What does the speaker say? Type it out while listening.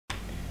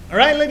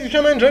Alright, ladies and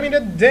gentlemen, join me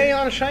today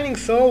on Shining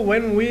Soul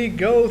when we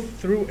go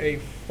through a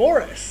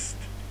forest.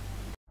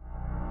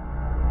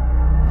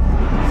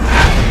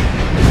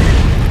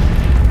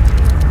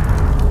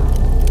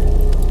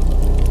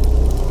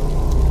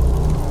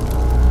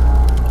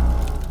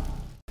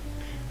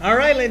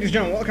 Alright, ladies and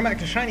gentlemen, welcome back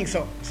to Shining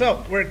Soul.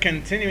 So, we're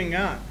continuing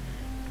on.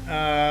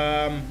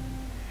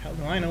 Hell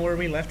do I know where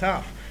we left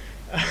off?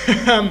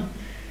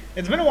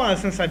 It's been a while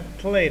since I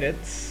played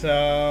it,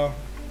 so...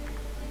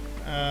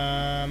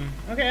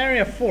 okay,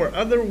 Area 4,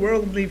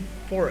 Otherworldly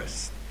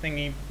Forest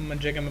thingy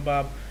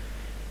majigamabob.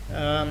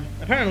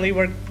 Apparently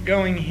we're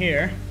going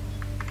here.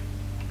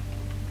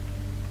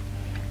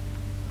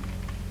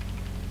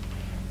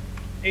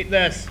 Eat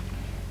this.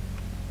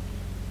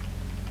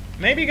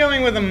 Maybe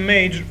going with a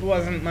mage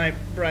wasn't my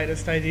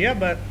brightest idea,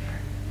 but...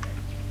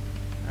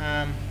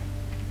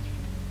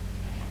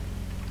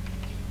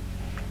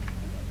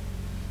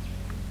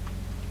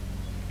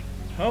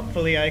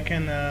 hopefully I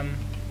can,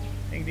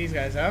 take these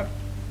guys out.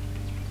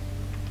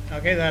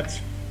 Okay, that's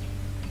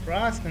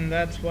frost, and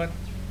that's what...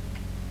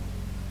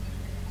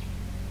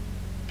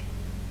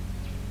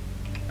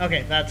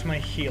 okay, that's my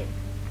heal.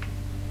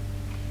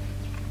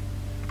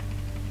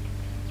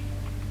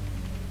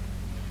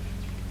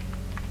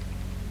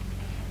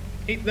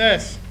 Eat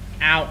this.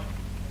 Ow.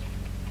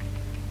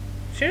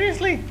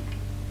 Seriously?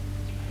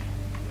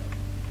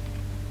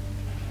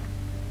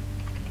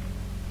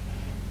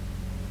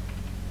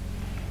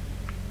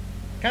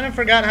 Kind of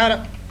forgot how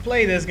to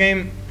play this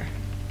game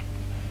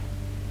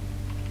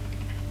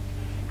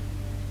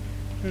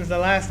since the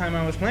last time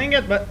I was playing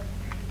it, but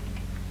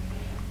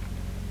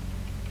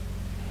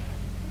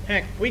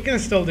heck, we can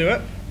still do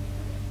it.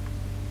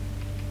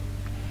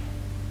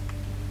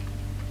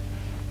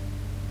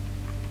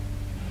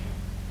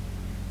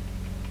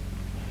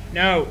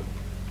 No,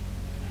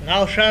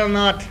 thou shalt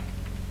not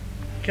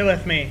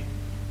killeth me.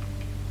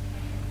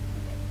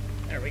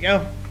 There we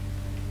go.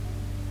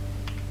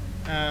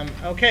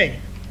 Okay,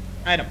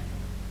 item.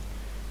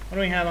 What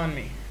do we have on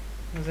me?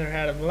 Wizard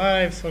Hat of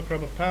Life, Silk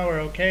Robe of Power,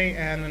 okay,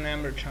 and an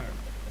Amber Charm.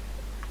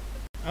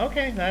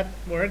 Okay, that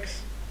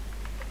works.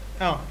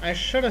 Oh, I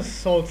should have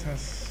sold some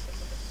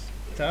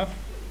stuff.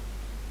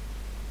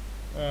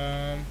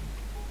 No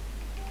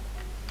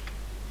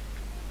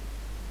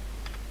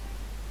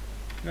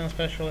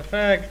special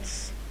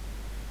effects.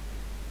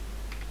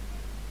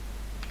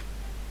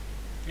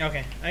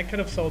 Okay, I could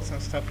have sold some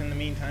stuff in the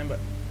meantime,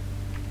 but...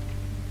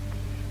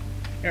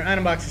 your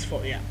item box is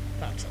full, yeah,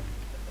 thought so.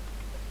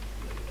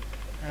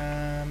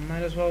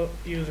 Might as well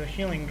use a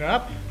healing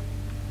drop.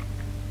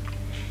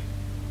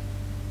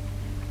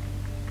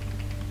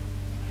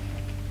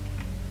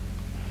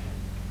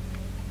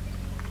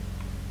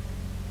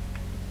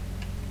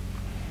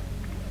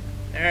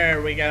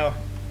 There we go.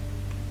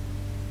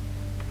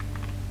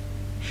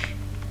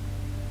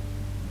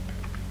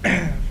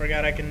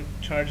 Forgot I can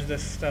charge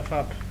this stuff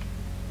up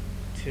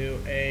to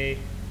a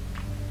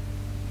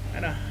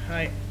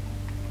high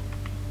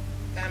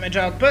damage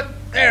output.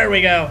 There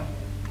we go.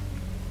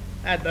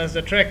 That does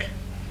the trick.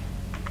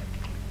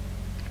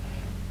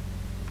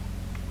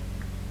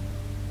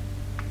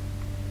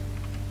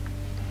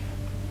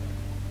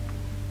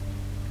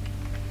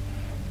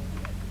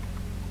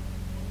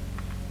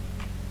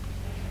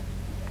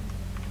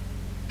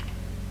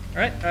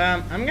 Alright,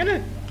 I'm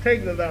gonna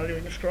take the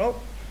valuing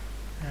scroll.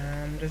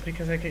 Just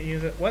because I could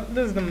use it. What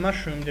does the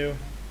mushroom do?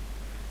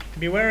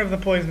 Beware of the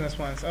poisonous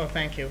ones. Oh,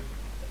 thank you.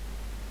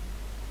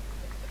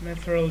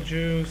 Mithril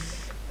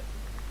juice.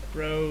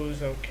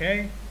 Rose,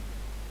 okay.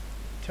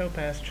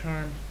 Topaz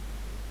charm.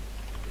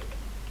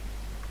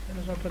 Might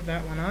as well put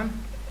that one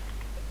on.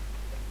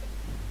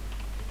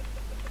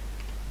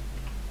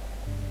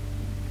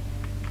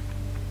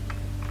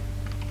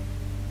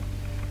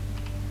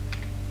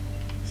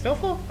 Still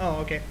full?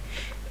 Oh, okay.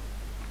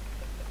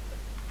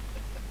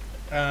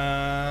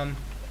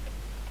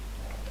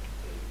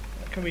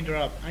 What can we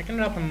drop? I can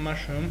drop a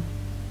mushroom,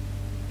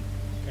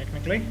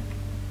 technically,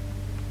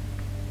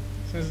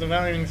 since the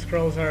valuing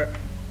scrolls are...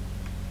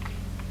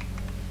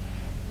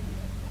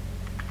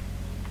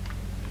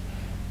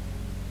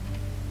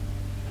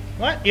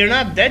 What? You're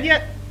not dead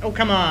yet? Oh,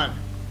 come on.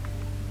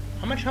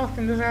 How much health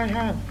can this guy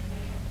have?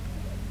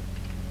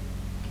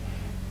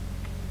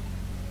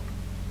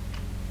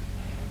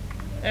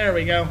 There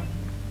we go.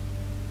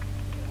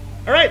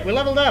 Alright, we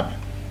leveled up.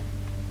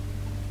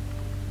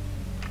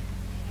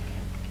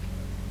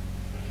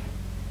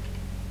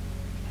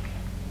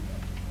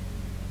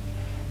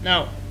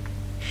 No.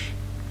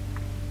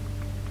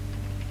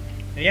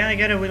 Yeah, I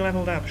get it, we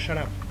leveled up. Shut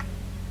up.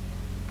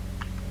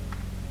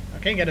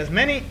 Okay, get as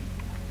many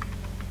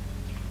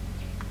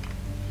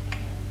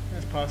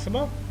as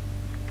possible.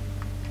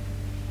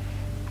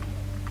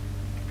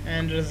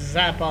 And just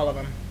zap all of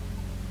them.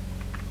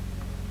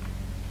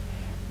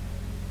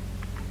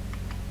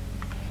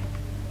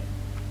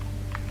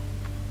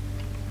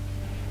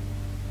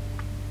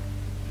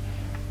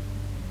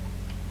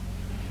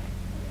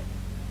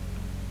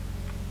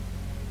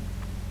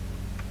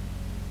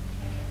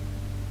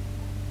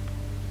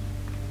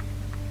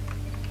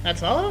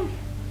 That's all of them?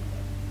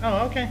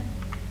 Oh, okay.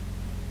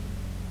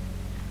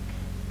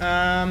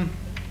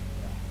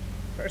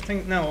 First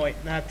thing, no, wait,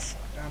 that's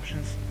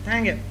options.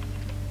 Dang it.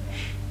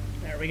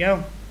 There we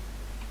go.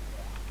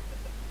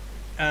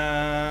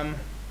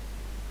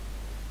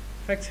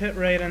 Affects hit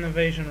rate and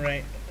evasion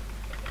rate.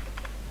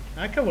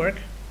 That could work.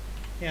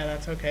 Yeah,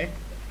 that's okay.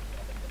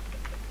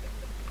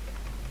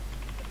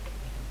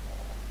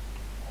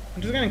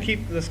 I'm just gonna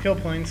keep the skill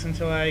points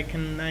until I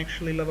can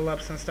actually level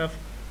up some stuff.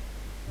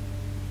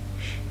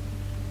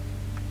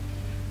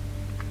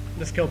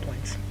 The skill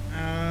points.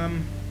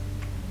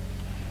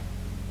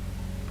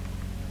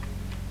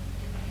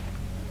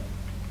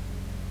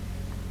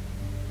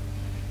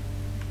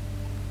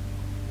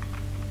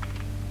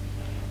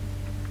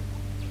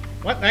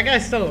 What? That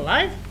guy's still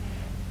alive?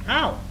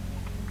 How?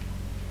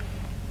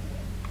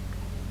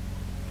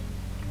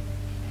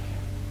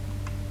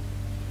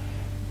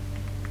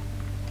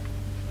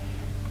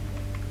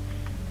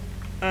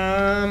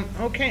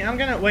 Okay, I'm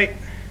gonna wait. I'm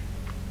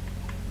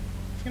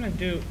just gonna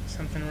do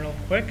something real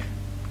quick.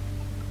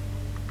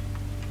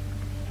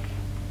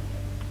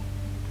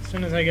 As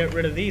soon as I get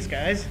rid of these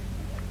guys.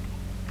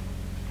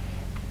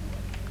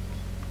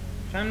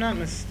 If I'm not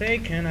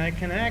mistaken, I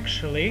can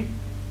actually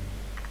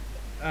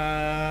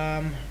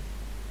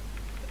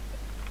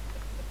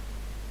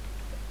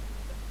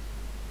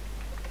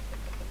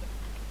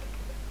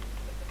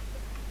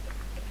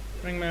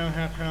ring mail,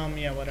 half helm,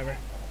 yeah, whatever.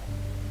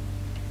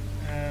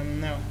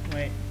 No,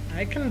 wait.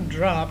 I can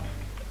drop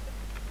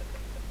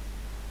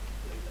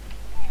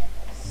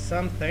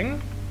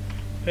something,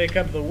 pick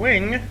up the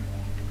wing,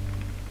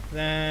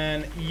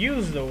 then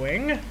use the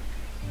wing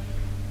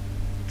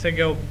to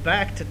go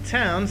back to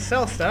town,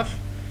 sell stuff,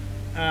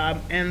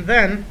 and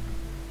then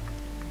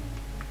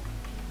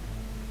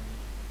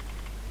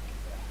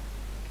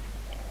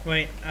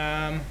wait,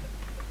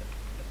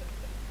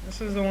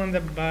 this is the one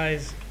that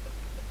buys.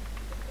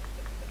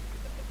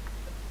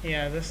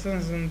 Yeah, this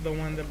isn't the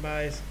one that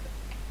buys.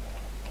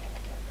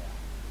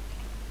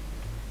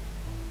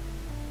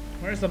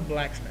 Where's the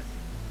blacksmith?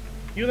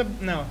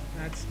 No,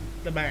 that's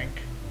the bank.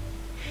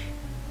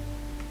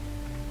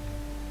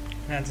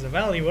 That's the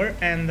valuer,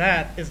 and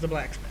that is the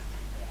blacksmith.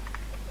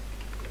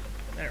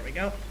 There we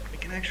go. We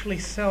can actually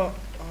sell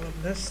all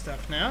of this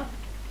stuff now.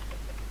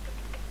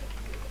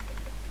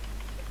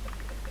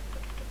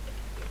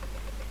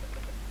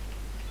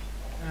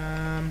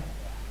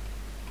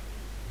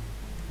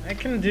 I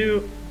can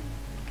do...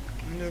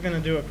 I'm just gonna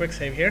do a quick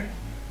save here.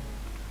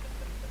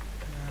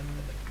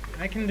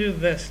 I can do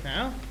this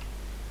now.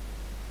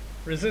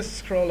 Resist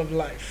Scroll of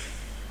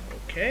Life.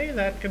 Okay,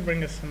 that could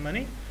bring us some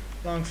money.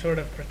 Longsword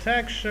of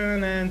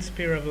Protection and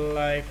Spear of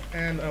Life.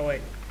 And, oh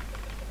wait,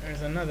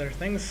 there's another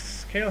thing.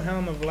 Scale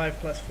Helm of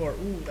Life +4.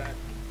 Ooh,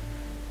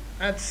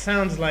 that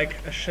sounds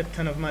like a shit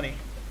ton of money.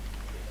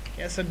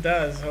 Yes, it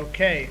does.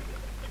 Okay.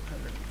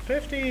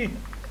 250.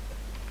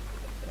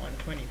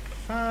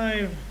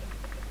 125.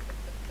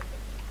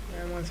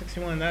 And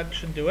 161. That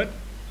should do it.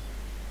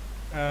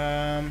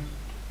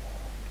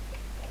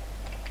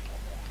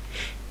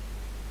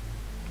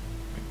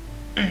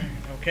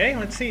 Okay,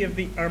 let's see if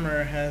the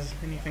armor has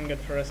anything good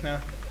for us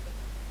now.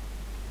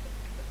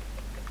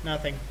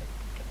 Nothing.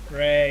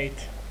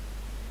 Great.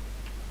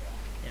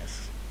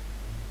 Yes.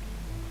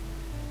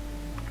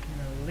 I'm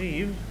gonna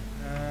leave.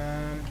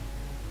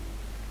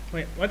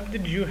 Wait, what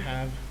did you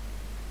have?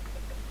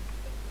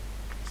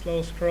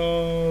 Slow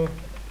scroll.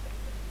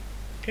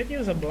 Could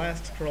use a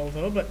blast scroll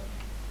though, but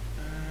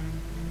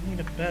I need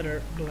a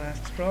better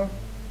blast scroll.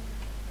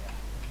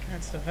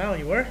 That's the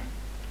valuer.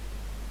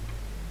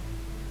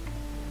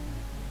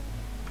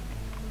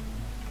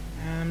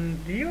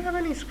 Do you have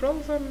any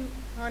scrolls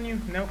on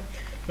you? No.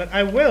 But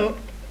I will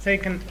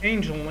take an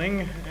angel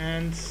wing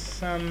and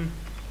some...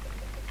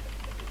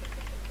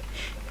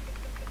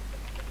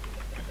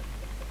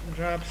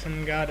 drop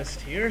some goddess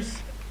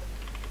tears.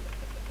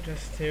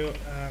 Just to,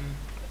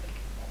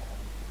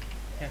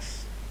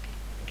 yes.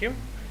 Thank you.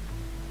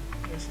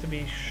 Just to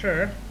be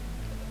sure.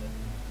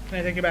 Can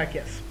I take it back?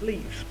 Yes,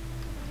 please.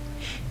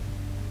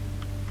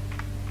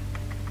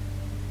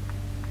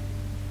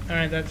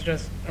 Alright, that's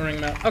just a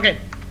ring bell. Okay.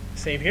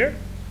 Save here.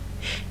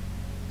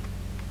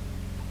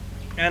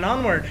 And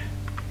onward.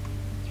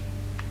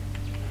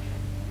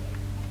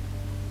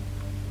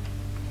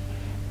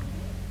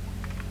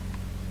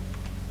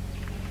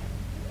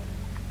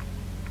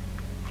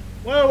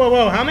 Whoa, whoa,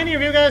 whoa. How many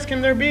of you guys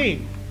can there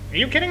be? Are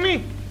you kidding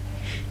me?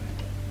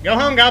 Go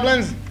home,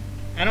 goblins.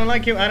 I don't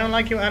like you. I don't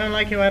like you. I don't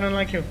like you. I don't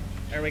like you.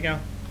 There we go.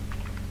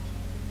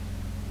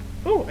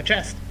 Ooh, a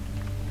chest.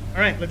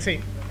 Alright, let's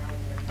see.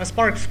 A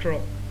spark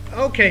scroll.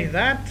 Okay,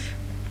 that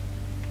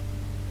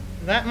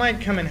might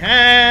come in.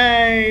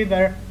 Hey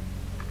there.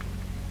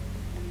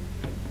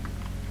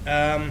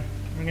 I'm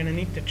gonna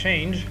need to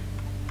change.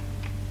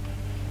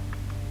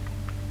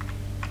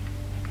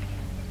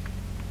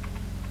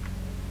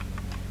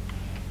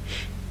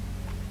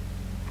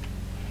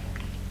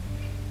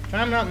 If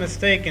I'm not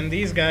mistaken,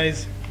 these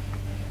guys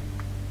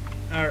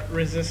are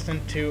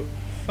resistant to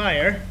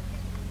fire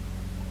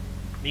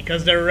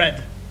because they're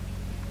red.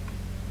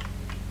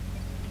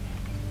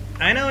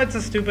 I know it's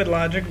a stupid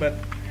logic, but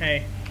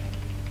hey.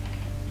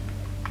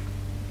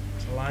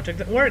 It's a logic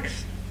that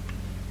works.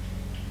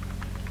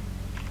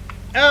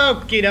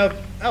 Okie doke.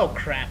 Oh,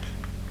 crap.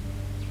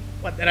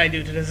 What did I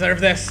do to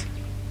deserve this?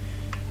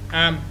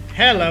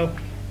 Hello.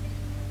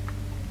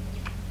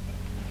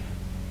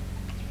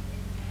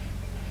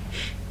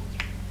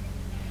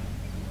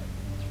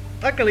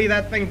 Luckily,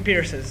 that thing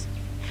pierces.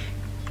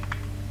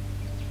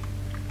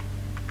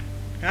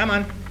 Come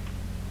on.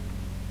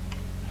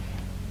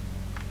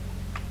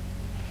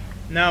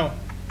 No.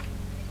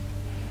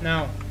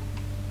 No.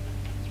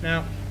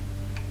 No.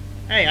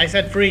 Hey, I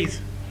said freeze.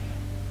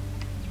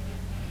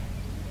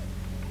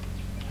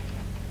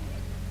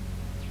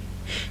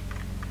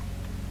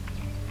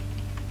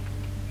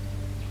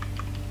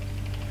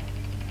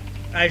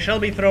 I shall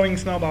be throwing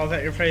snowballs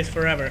at your face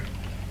forever.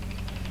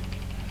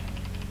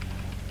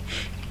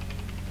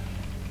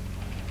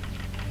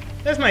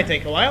 This might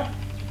take a while.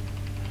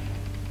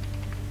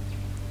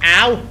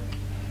 Ow!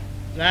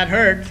 That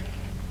hurt.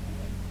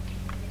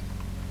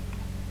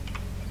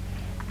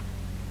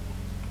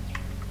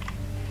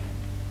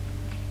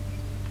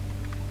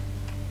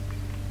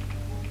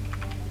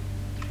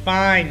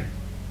 Fine.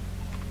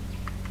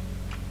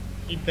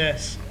 Eat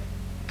this.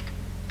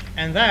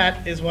 And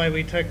that is why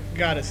we took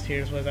Goddess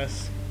Tears with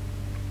us.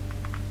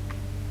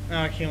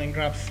 Oh, healing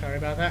drops. Sorry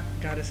about that.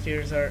 Goddess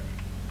Tears are...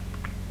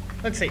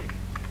 Let's see.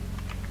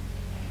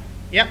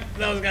 Yep,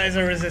 those guys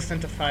are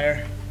resistant to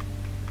fire.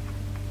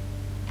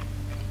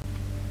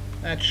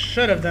 That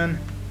should have done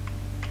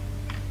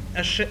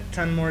a shit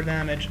ton more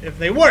damage if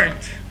they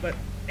weren't. But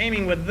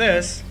aiming with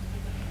this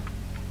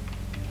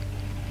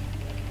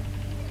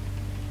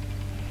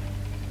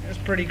is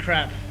pretty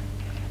crap.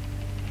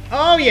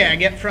 Oh yeah,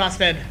 get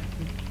frosted.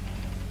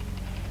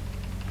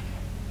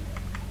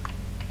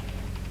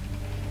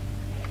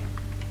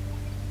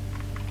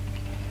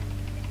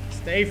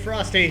 Stay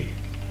frosty.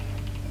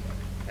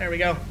 There we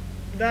go.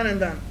 Done and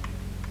done.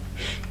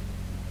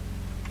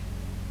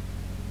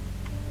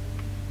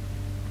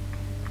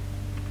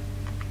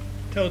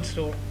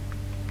 Toadstool.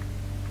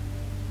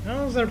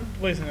 Those are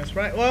poisonous,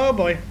 right? Whoa,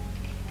 boy.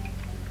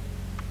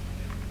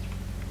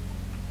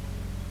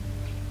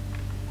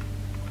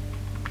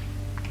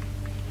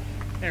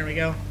 There we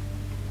go.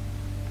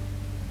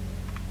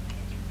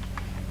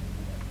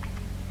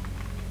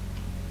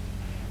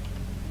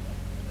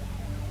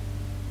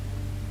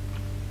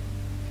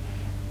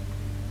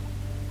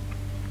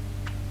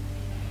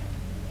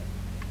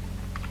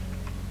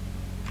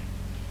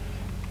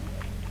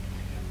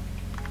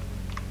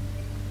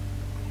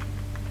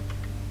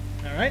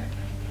 All right.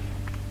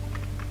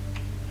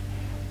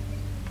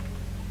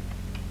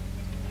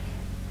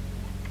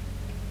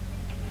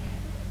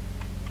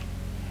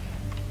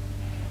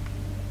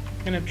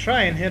 Gonna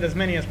try and hit as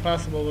many as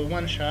possible with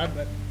one shot,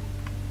 but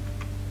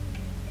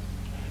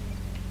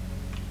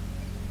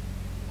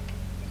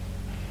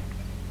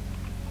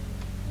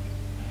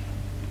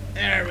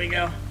there we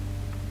go.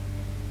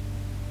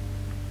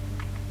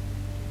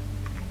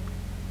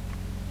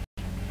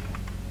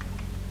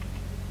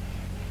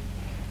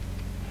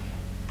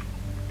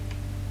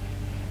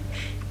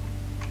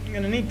 I'm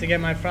gonna need to get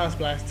my frost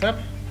blasts up.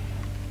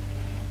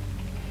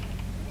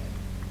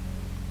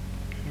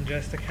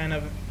 Just to kind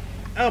of...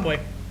 Oh boy.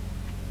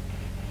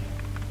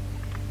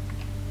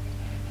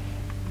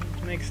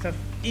 To make stuff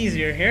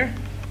easier here.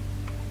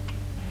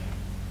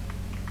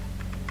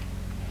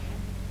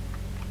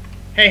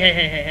 Hey, hey,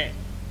 hey, hey, hey.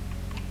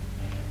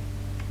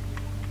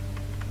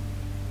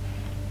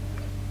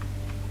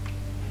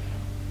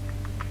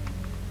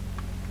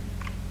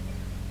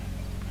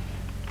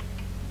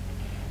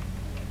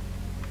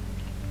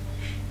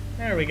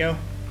 There we go.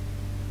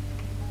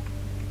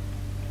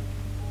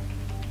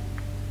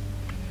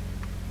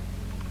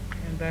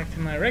 And back to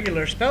my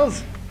regular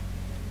spells.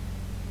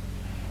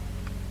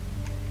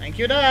 Thank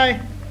you, die.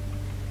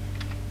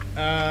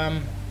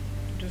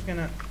 Just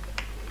gonna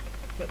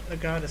put the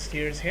Goddess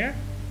Tears here.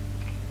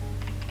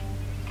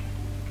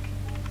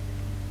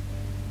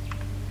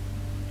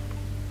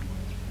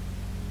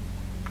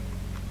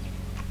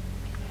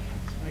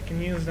 So I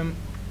can use them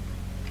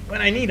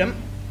when I need them.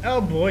 Oh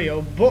boy,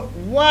 oh boy.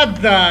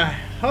 What the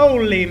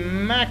holy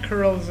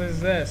mackerels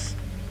is this?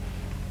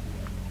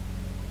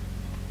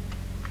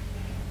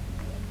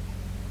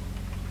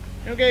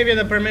 Who gave you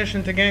the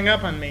permission to gang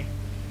up on me?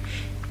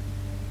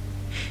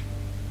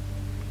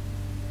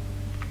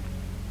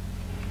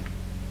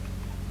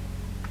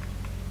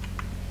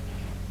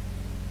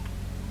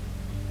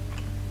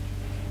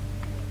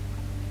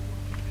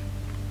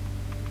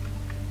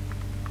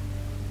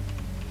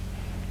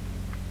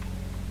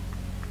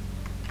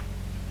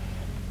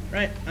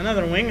 Right,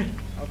 another wing.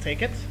 I'll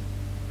take it.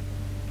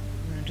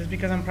 Just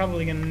because I'm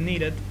probably gonna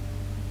need it.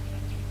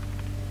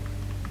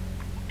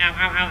 Ow,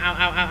 ow, ow, ow,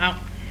 ow, ow, ow.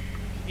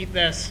 Eat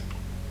this.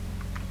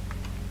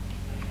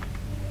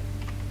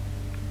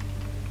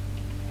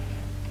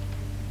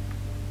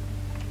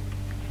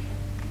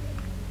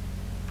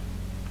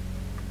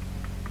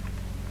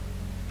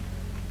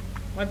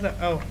 What the?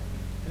 Oh,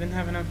 I didn't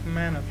have enough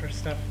mana for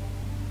stuff.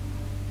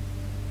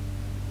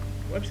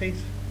 Whoopsies.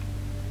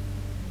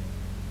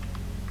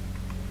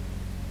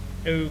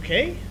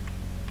 Okay.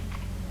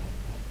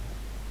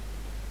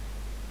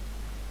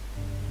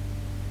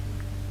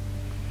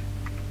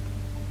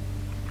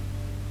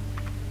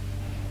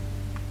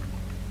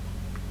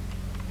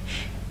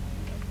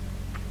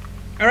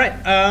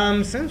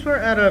 Alright, since we're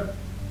at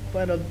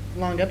quite a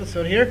long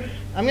episode here,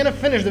 I'm gonna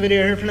finish the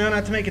video here for now,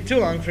 not to make it too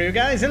long for you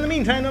guys. In the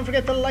meantime, don't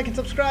forget to like and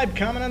subscribe,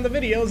 comment on the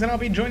videos, and I'll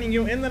be joining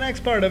you in the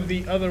next part of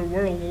the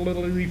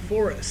Otherworldly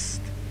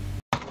Forest.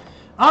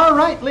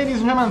 Alright, ladies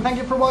and gentlemen, thank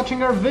you for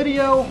watching our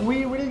video.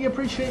 We really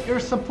appreciate your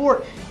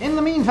support. In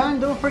the meantime,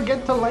 don't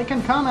forget to like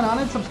and comment on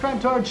it, subscribe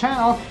to our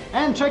channel,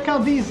 and check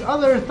out these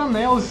other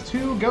thumbnails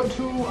to go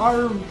to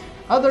our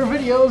other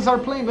videos, our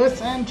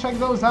playlists, and check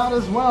those out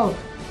as well.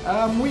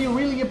 We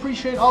really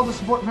appreciate all the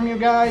support from you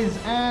guys,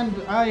 and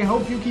I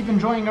hope you keep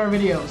enjoying our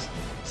videos.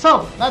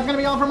 So, that's going to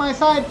be all from my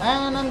side,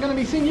 and I'm going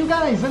to be seeing you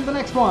guys in the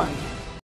next one.